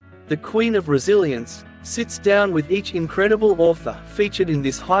the Queen of Resilience, sits down with each incredible author featured in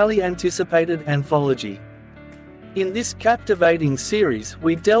this highly anticipated anthology. In this captivating series,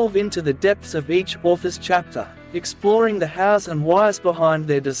 we delve into the depths of each author's chapter, exploring the hows and whys behind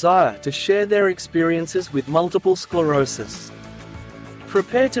their desire to share their experiences with multiple sclerosis.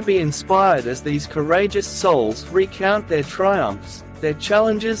 Prepare to be inspired as these courageous souls recount their triumphs, their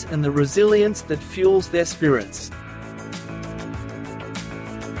challenges, and the resilience that fuels their spirits.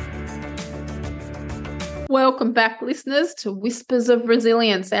 Welcome back, listeners, to Whispers of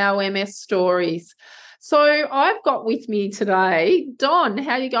Resilience, our MS stories. So I've got with me today Don.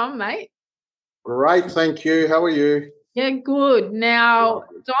 How you going, mate? Great, thank you. How are you? Yeah, good. Now,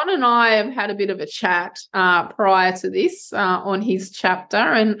 Don and I have had a bit of a chat prior to this on his chapter,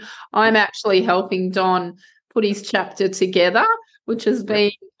 and I'm actually helping Don put his chapter together, which has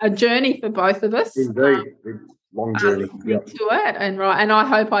been a journey for both of us. Indeed, long journey. To it, and I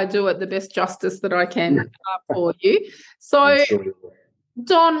hope I do it the best justice that I can for you. So, Sure.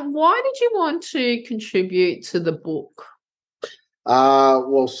 Don, why did you want to contribute to the book?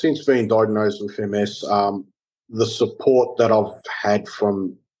 Well, since being diagnosed with MS, the support that I've had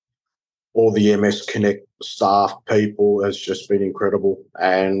from all the MS Connect staff people has just been incredible,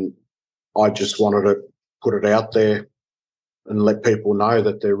 and I just wanted to put it out there and let people know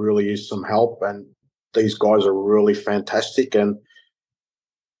that there really is some help, and these guys are really fantastic, and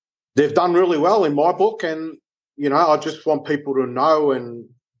they've done really well in my book. And I just want people to know and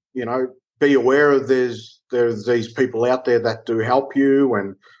be aware of there's these people out there that do help you,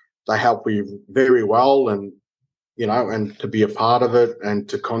 and they help you very well, and and to be a part of it and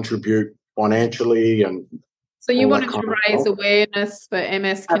to contribute financially. And so you wanted to raise awareness for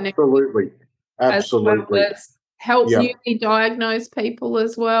MS Connect, absolutely, as well as help newly diagnosed people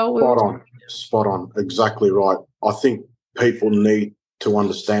as well. Spot on, exactly right. I think people need to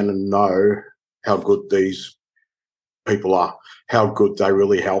understand and know how good these people are, how good they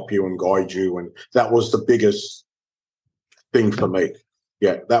really help you and guide you, and that was the biggest thing for me.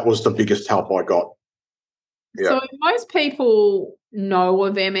 Yeah, that was the biggest help I got. Yeah. So most people know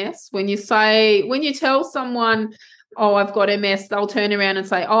of MS. When you tell someone, oh, I've got MS, they'll turn around and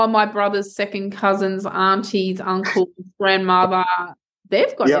say, oh, my brother's second cousins, aunties, uncles, grandmother,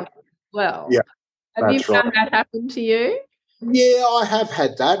 they've got MS as well. Yeah, have you found that happen to you? Yeah, I have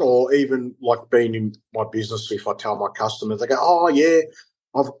had that, or even like being in my business, if I tell my customers, they go, oh, yeah,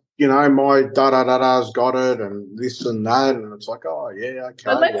 I've, my da-da-da-da's got it and this and that, and it's like, oh, yeah, okay.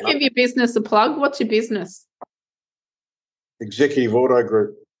 But let's give your business a plug. What's your business? Executive Auto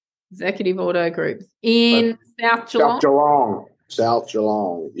Group. Executive Auto Group. In South Geelong? South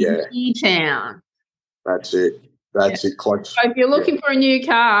Geelong, yeah. E-Town. That's it. That's it, close. So if you're looking for a new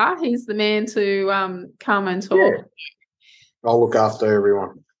car, he's the man to come and talk. Yeah. I'll look after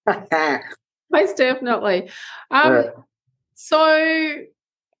everyone. Most definitely. So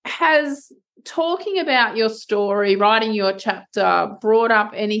has talking about your story, writing your chapter, brought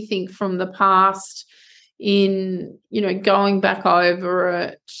up anything from the past in, going back over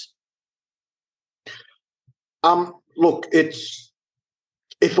it? Look, if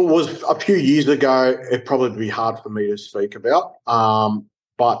it was a few years ago, it'd probably be hard for me to speak about.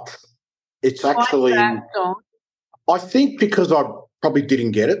 But it's actually... I think because I probably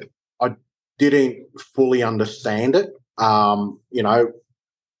didn't get it. I didn't fully understand it. The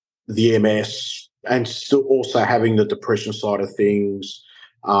MS, and still also having the depression side of things,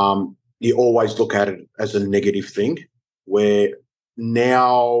 you always look at it as a negative thing, where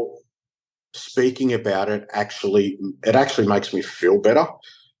now speaking about it actually makes me feel better.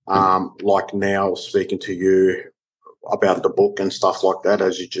 Like now speaking to you about the book and stuff like that,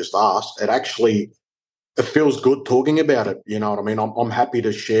 as you just asked, it feels good talking about it. You know what I mean? I'm happy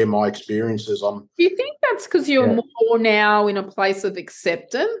to share my experiences. Do you think that's because you're more now in a place of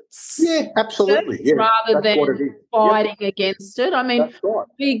acceptance? Yeah, absolutely. Yeah, rather than fighting against it. I mean,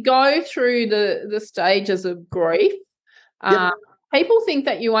 we go through the stages of grief. People think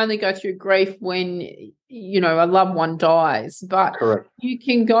that you only go through grief when, a loved one dies, but you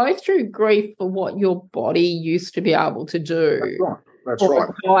can go through grief for what your body used to be able to do. That's right.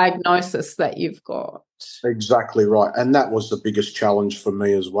 The diagnosis that you've got. Exactly right. And that was the biggest challenge for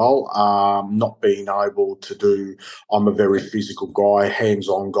me as well, not being able to do. I'm a very physical guy,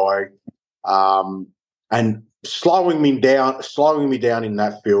 hands-on guy, and slowing me down in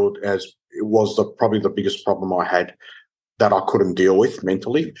that field was probably the biggest problem I had that I couldn't deal with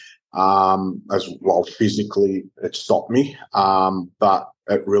mentally. As well, physically it stopped me, but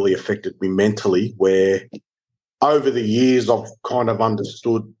it really affected me mentally, where over the years I've kind of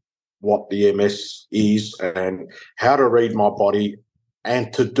understood what the MS is and how to read my body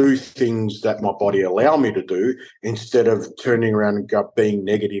and to do things that my body allow me to do instead of turning around and being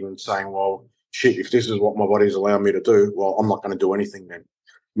negative and saying, well, shit, if this is what my body's allowing me to do, well, I'm not going to do anything then,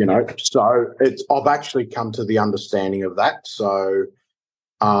 you know. So I've actually come to the understanding of that. So,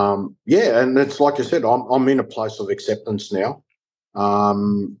 yeah, and it's like I said, I'm in a place of acceptance now,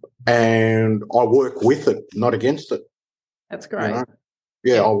 and I work with it, not against it. That's great. You know?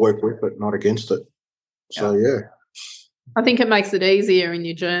 Yeah, I work with it, not against it. So, yeah. I think it makes it easier in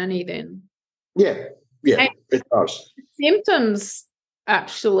your journey then. Yeah, and it does. Symptoms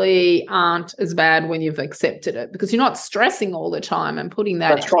actually aren't as bad when you've accepted it because you're not stressing all the time and putting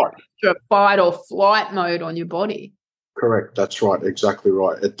that extra fight or flight mode on your body. Correct. That's right. Exactly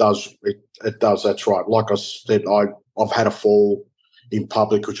right. It does. It does. That's right. Like I said, I've had a fall in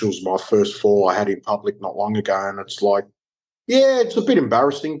public, which was my first fall I had in public not long ago, and it's like, yeah, it's a bit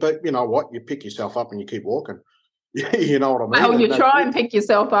embarrassing, but you know what? You pick yourself up and you keep walking. You know what I mean? Well, you try and pick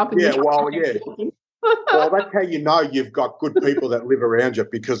yourself up. And well, that's how you know you've got good people that live around you,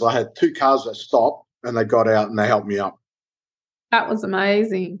 because I had 2 cars that stopped and they got out and they helped me up. That was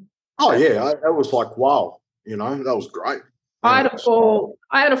amazing. Oh, yeah. It was like, wow, you know, that was great. I had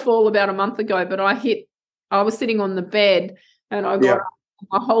a fall about a month ago, but I was sitting on the bed and I got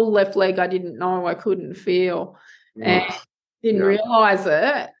my whole left leg. I didn't know, I couldn't feel and didn't realise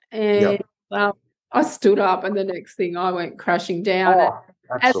it. And I stood up and the next thing I went crashing down. Oh,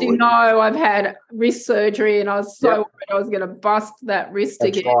 as you know, I've had wrist surgery and I was so worried I was going to bust that wrist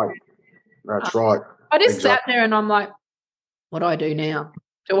again. Right. That's right. I just sat there and I'm like, what do I do now?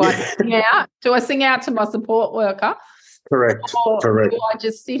 Do I sing out? Do I sing out to my support worker? Correct. Or do I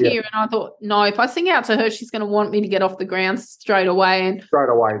just sit here? And I thought, no, if I sing out to her, she's going to want me to get off the ground straight away. And straight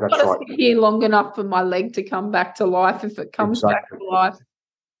away, that's right. Sit here long enough for my leg to come back to life if it comes back to life.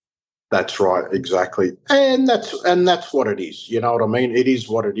 That's right, exactly. And that's what it is. You know what I mean? It is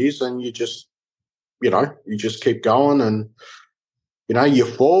what it is, and you just keep going, and you know, you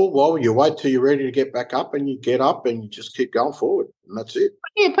fall, well, you wait till you're ready to get back up and you get up and you just keep going forward. And that's it. I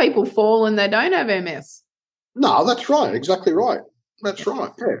hear people fall and they don't have MS. No, that's right. Exactly right. That's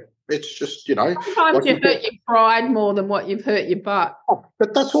right. Yeah. It's just, you know. Sometimes you hurt your pride more than what you've hurt your butt. Oh,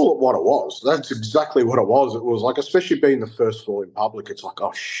 but that's what it was. That's exactly what it was. It was like, especially being the first fall in public, it's like,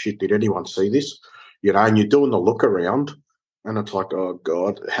 oh, shit, did anyone see this? You know, and you're doing the look around and it's like, oh,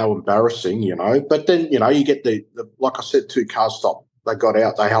 God, how embarrassing, you know. But then, you know, you get the like I said, 2 cars stopped. They got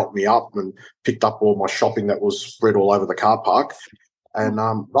out, they helped me up and picked up all my shopping that was spread all over the car park. And they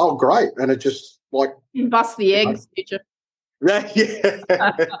were great. And it just like. You bust the eggs, did you? Yeah.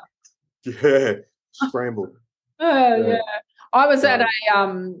 Yeah, scrambled. Yeah. I was at a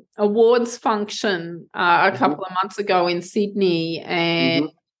awards function a couple of months ago in Sydney,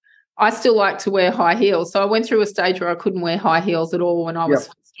 and I still like to wear high heels. So I went through a stage where I couldn't wear high heels at all when I was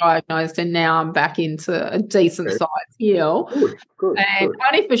first diagnosed, and now I'm back into a decent size heel. Good.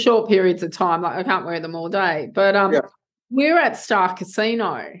 Only for short periods of time. Like I can't wear them all day. But we were at Star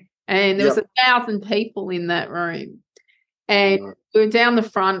Casino, and there was 1,000 people in that room. And we were down the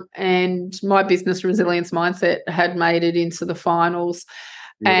front, and my business resilience mindset had made it into the finals.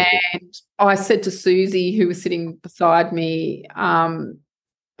 And I said to Susie, who was sitting beside me,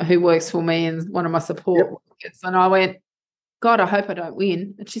 who works for me and one of my support workers, and I went, God, I hope I don't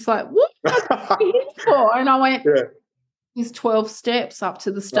win. And she's like, what are you here for? And I went, there's 12 steps up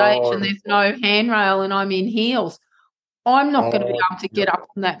to the stage and there's no handrail and I'm in heels. I'm not going to be able to get up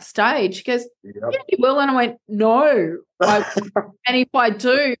on that stage. She goes, yeah, you will. And I went, no. And if I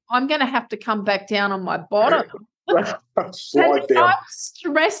do, I'm going to have to come back down on my bottom. I'm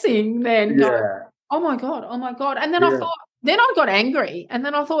stressing then. Going, oh, my God. And then I thought, then I got angry. And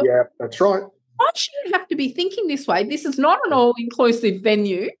then I thought, yeah, that's right. I shouldn't have to be thinking this way. This is not an all-inclusive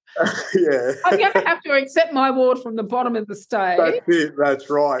venue. I'm going to have to accept my award from the bottom of the stage. That's it. That's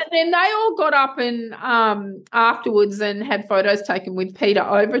right. And then they all got up and afterwards and had photos taken with Peter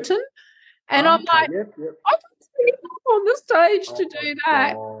Overton. And I'm like, I couldn't on the stage to do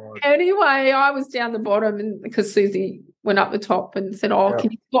that. God. Anyway, I was down the bottom and because Susie went up the top and said,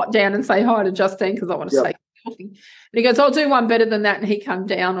 can you squat down and say hi to Justine because I want to take a selfie. And he goes, I'll do one better than that. And he came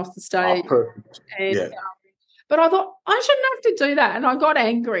down off the stage. Perfect. And, but I thought, I shouldn't have to do that. And I got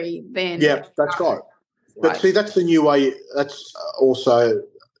angry then. Yeah, that's right. But see, that's the new way. That's also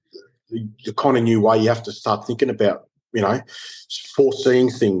the kind of new way you have to start thinking about, you know, foreseeing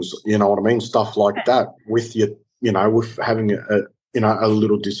things, you know what I mean? Stuff like that with your, you know, with having a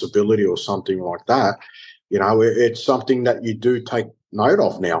little disability or something like that. You know, it's something that you do take note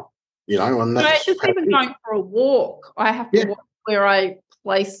of now, you know. And that's just even going for a walk, I have to walk where I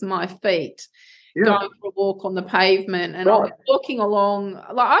place my feet. going for a walk on the pavement, and I was walking along.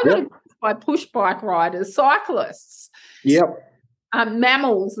 Like I got by push bike riders, cyclists,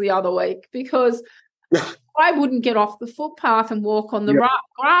 mammals the other week because I wouldn't get off the footpath and walk on the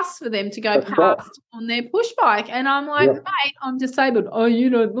grass for them to go past on their push bike. And I'm like, mate, I'm disabled. Oh, you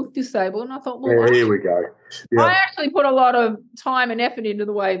don't look disabled. And I thought, well, here we go. I actually put a lot of time and effort into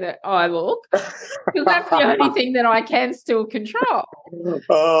the way that I look because that's the only thing that I can still control.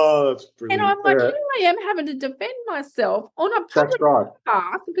 Oh, that's brilliant. And I'm like, here I am having to defend myself on a public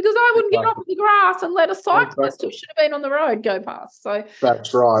path because I wouldn't get off the grass and let a cyclist who should have been on the road go past. So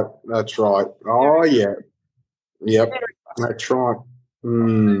that's right. That's right. Oh, yeah. Yep, that's right.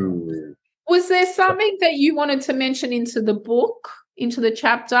 Was there something that you wanted to mention into the book, into the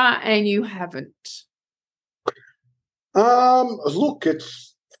chapter, and you haven't? Look,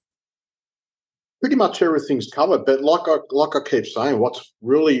 it's pretty much everything's covered. But like I keep saying, what's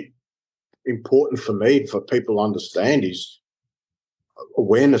really important for me, for people to understand, is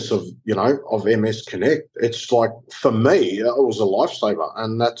awareness of MS Connect. It's like, for me, it was a lifesaver,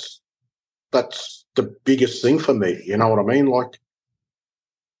 and that's the biggest thing for me. You know what I mean? Like,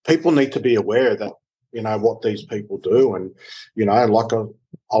 people need to be aware that, what these people do. And, like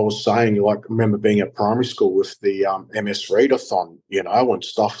I was saying, like, I remember being at primary school with the MS Readathon, and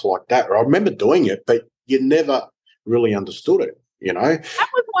stuff like that. I remember doing it, but you never really understood it, That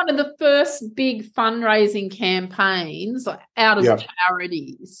was one of the first big fundraising campaigns out of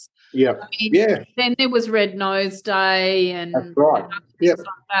charities. Yeah. I mean, then there was Red Nose Day and that's right. Things like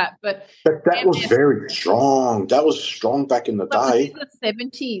that. But that was very strong. That was strong back in the day. In the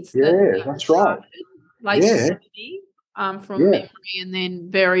 70s. Yeah, that's right. Late 70s from memory, and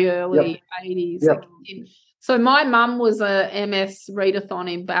then very early 80s. So my mum was a MS Readathon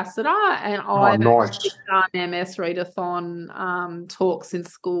ambassador, and I've done MS Readathon talks in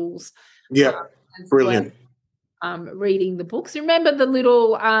schools. Yeah, brilliant. Reading the books. Remember the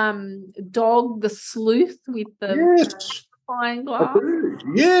little dog, the sleuth with the flying glass?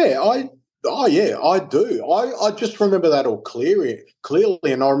 I do. I just remember that all clearly,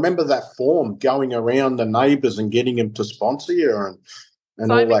 and I remember that form going around the neighbours and getting them to sponsor you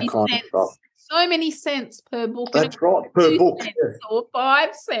and all that kind of stuff. So many cents per book. That's right, per book. Or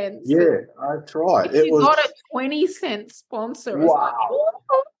 5 cents. Yeah, that's right. If you got a 20-cent sponsor. Wow.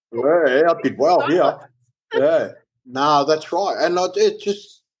 I did well here. Yeah. No, that's right. And it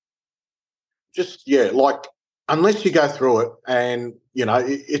just like, unless you go through it and,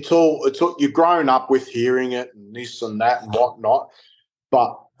 it's all you're grown up with hearing it and this and that and whatnot.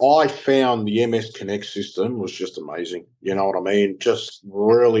 But I found the MS Connect system was just amazing. You know what I mean? Just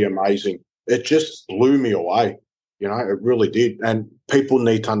really amazing. It just blew me away. It really did. And people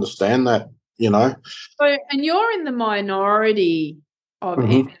need to understand that, So, and you're in the minority of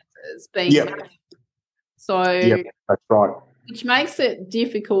MSs being So that's right. Which makes it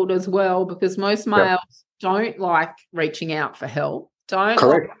difficult as well because most males don't like reaching out for help, don't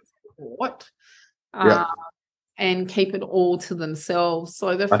like support, and keep it all to themselves.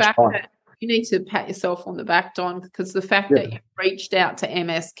 So the fact that you need to pat yourself on the back, Don, because the fact that you've reached out to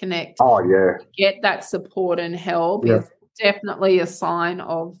MS Connect to get that support and help is definitely a sign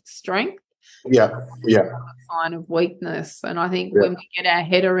of strength. Yeah. A sign of weakness. And I think when we get our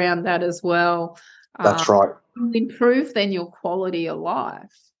head around that as well, that's right. It'll improve then your quality of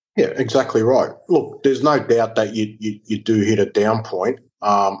life. Yeah, exactly right. Look, there's no doubt that you do hit a down point.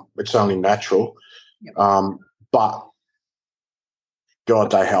 It's only natural. But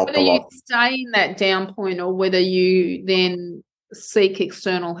God, they help a lot. Whether you stay in that down point or whether you then seek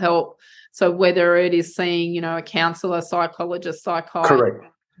external help. So whether it is seeing, a counsellor, psychologist, psychiatrist,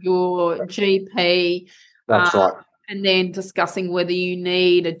 your GP. That's right. And then discussing whether you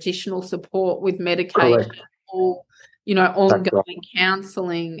need additional support with medication or, ongoing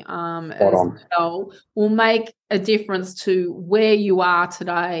counselling as well will make a difference to where you are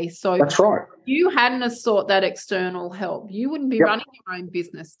today. So that's right. If you hadn't have sought that external help, you wouldn't be running your own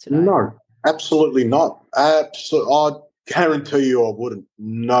business today. No, absolutely not. I guarantee you I wouldn't.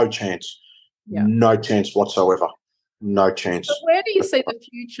 No chance. Yeah. No chance whatsoever. No chance. So where do you see the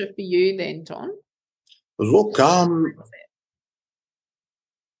future for you then, Don? Look,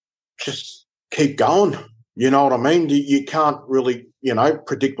 just keep going. You know what I mean? You can't really,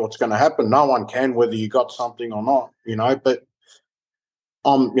 predict what's going to happen. No one can, whether you got something or not, but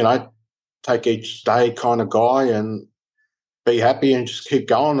I'm, take each day kind of guy and be happy and just keep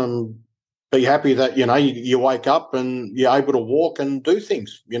going and be happy that, you wake up and you're able to walk and do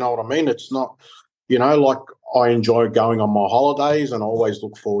things. You know what I mean? It's not, like I enjoy going on my holidays and I always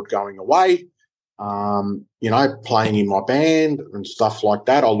look forward to going away. playing in my band and stuff like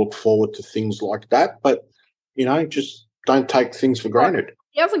that. I look forward to things like that, but, just don't take things for granted.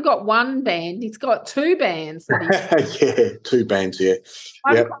 He hasn't got one band. He's got two bands. Yeah, two bands, yeah.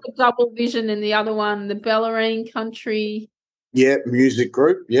 One's got a Double Vision and the other one, the Bellarine Country. Yeah, music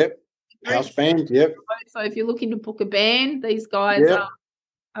group, yep. House band, yep. So if you're looking to book a band, these guys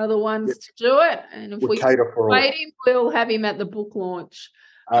are the ones to do it. And if we cater for persuade him, we'll have him at the book launch.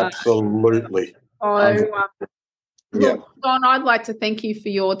 Absolutely. Look, Don, I'd like to thank you for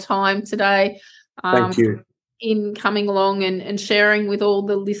your time today. Thank you. In coming along and sharing with all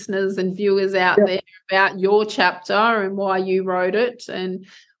the listeners and viewers out there about your chapter and why you wrote it. And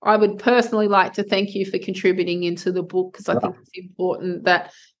I would personally like to thank you for contributing into the book, because I think it's important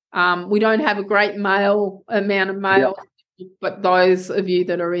that we don't have a great amount of mail, but those of you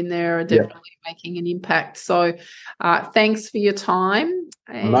that are in there are definitely making an impact. So thanks for your time.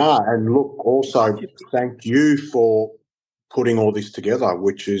 And look, also thank you for putting all this together,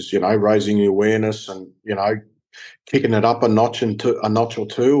 which is, raising the awareness and, kicking it up a notch or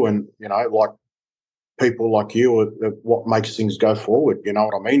two, and, like people like you are what makes things go forward. You know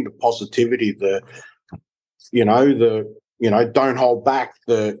what I mean? The positivity, don't hold back.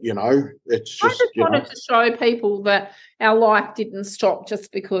 It's just. I just wanted to show people that our life didn't stop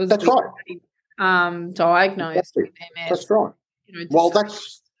just because diagnosed with MS. That's right. Well,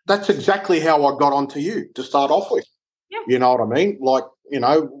 that's exactly how I got onto you to start off with. Yeah. You know what I mean? Like,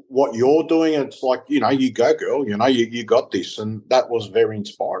 what you're doing, it's like, you go, girl, you got this. And that was very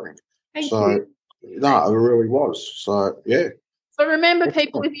inspiring. Thank you. No, it really was. So, yeah. So remember,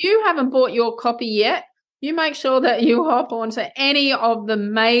 people, if you haven't bought your copy yet, you make sure that you hop onto any of the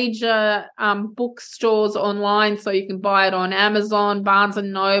major bookstores online, so you can buy it on Amazon, Barnes &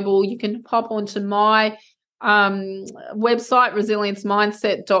 Noble. You can hop onto my website,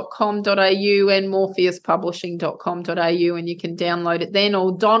 resilienceMindset.com.au and morpheuspublishing.com.au, and you can download it then,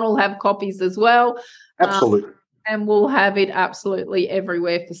 or Don will have copies as well. Absolutely. And we'll have it absolutely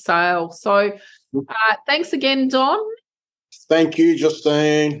everywhere for sale. So thanks again, Don. Thank you,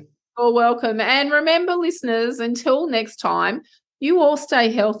 Justine. You're welcome. And remember, listeners, until next time, you all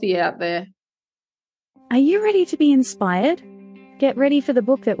stay healthy out there. Are you ready to be inspired? Get ready for the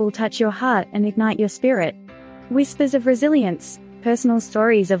book that will touch your heart and ignite your spirit. Whispers of Resilience, Personal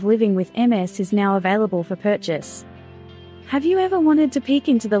Stories of Living with MS is now available for purchase. Have you ever wanted to peek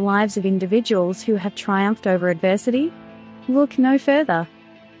into the lives of individuals who have triumphed over adversity? Look no further.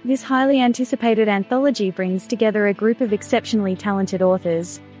 This highly anticipated anthology brings together a group of exceptionally talented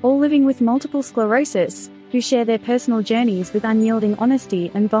authors, all living with multiple sclerosis, who share their personal journeys with unyielding honesty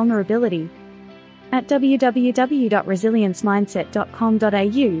and vulnerability. At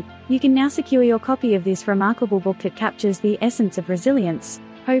www.resilienceMindset.com.au, you can now secure your copy of this remarkable book that captures the essence of resilience,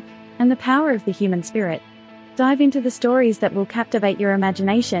 hope, and the power of the human spirit. Dive into the stories that will captivate your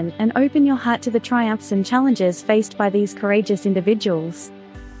imagination and open your heart to the triumphs and challenges faced by these courageous individuals.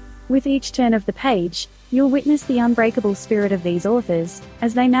 With each turn of the page, you'll witness the unbreakable spirit of these authors,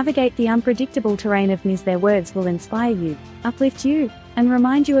 as they navigate the unpredictable terrain of MS. Their words will inspire you, uplift you, and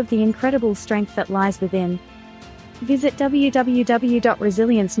remind you of the incredible strength that lies within. Visit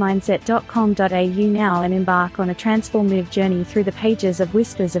www.resilienceMindset.com.au now and embark on a transformative journey through the pages of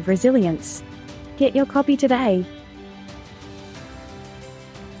Whispers of Resilience. Get your copy today.